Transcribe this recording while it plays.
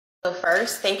So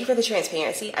first, thank you for the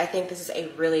transparency. I think this is a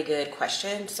really good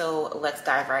question, so let's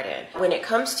dive right in. When it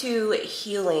comes to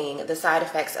healing the side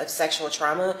effects of sexual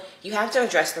trauma, you have to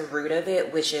address the root of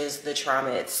it, which is the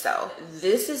trauma itself.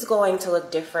 This is going to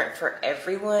look different for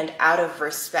everyone, and out of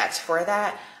respect for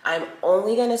that, I'm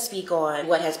only going to speak on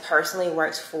what has personally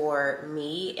worked for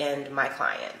me and my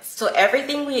clients. So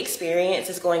everything we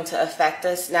experience is going to affect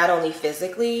us not only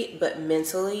physically, but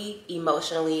mentally,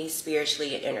 emotionally,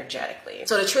 spiritually, and energetically.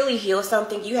 So to truly heal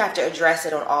something, you have to address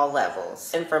it on all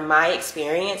levels. And from my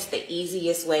experience, the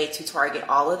easiest way to target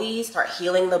all of these, start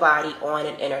healing the body on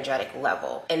an energetic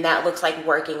level. And that looks like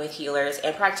working with healers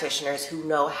and practitioners who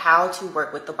know how to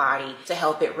work with the body to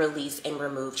help it release and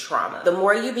remove trauma. The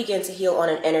more you begin to heal on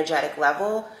an energetic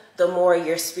level, the more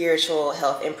your spiritual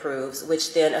health improves,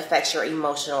 which then affects your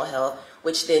emotional health,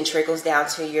 which then trickles down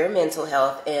to your mental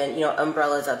health and,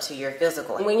 umbrellas up to your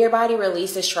physical. When your body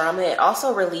releases trauma, it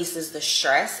also releases the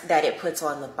stress that it puts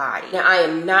on the body. Now, I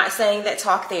am not saying that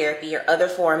talk therapy or other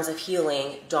forms of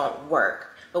healing don't work.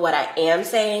 But what I am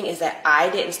saying is that I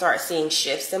didn't start seeing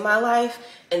shifts in my life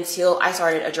until I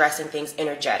started addressing things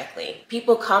energetically.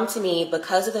 People come to me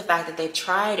because of the fact that they've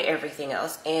tried everything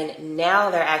else and now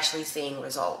they're actually seeing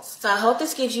results. So I hope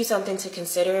this gives you something to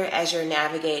consider as you're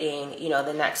navigating,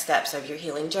 the next steps of your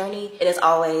healing journey. And as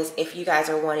always, if you guys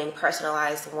are wanting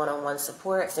personalized one-on-one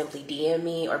support, simply DM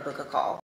me or book a call.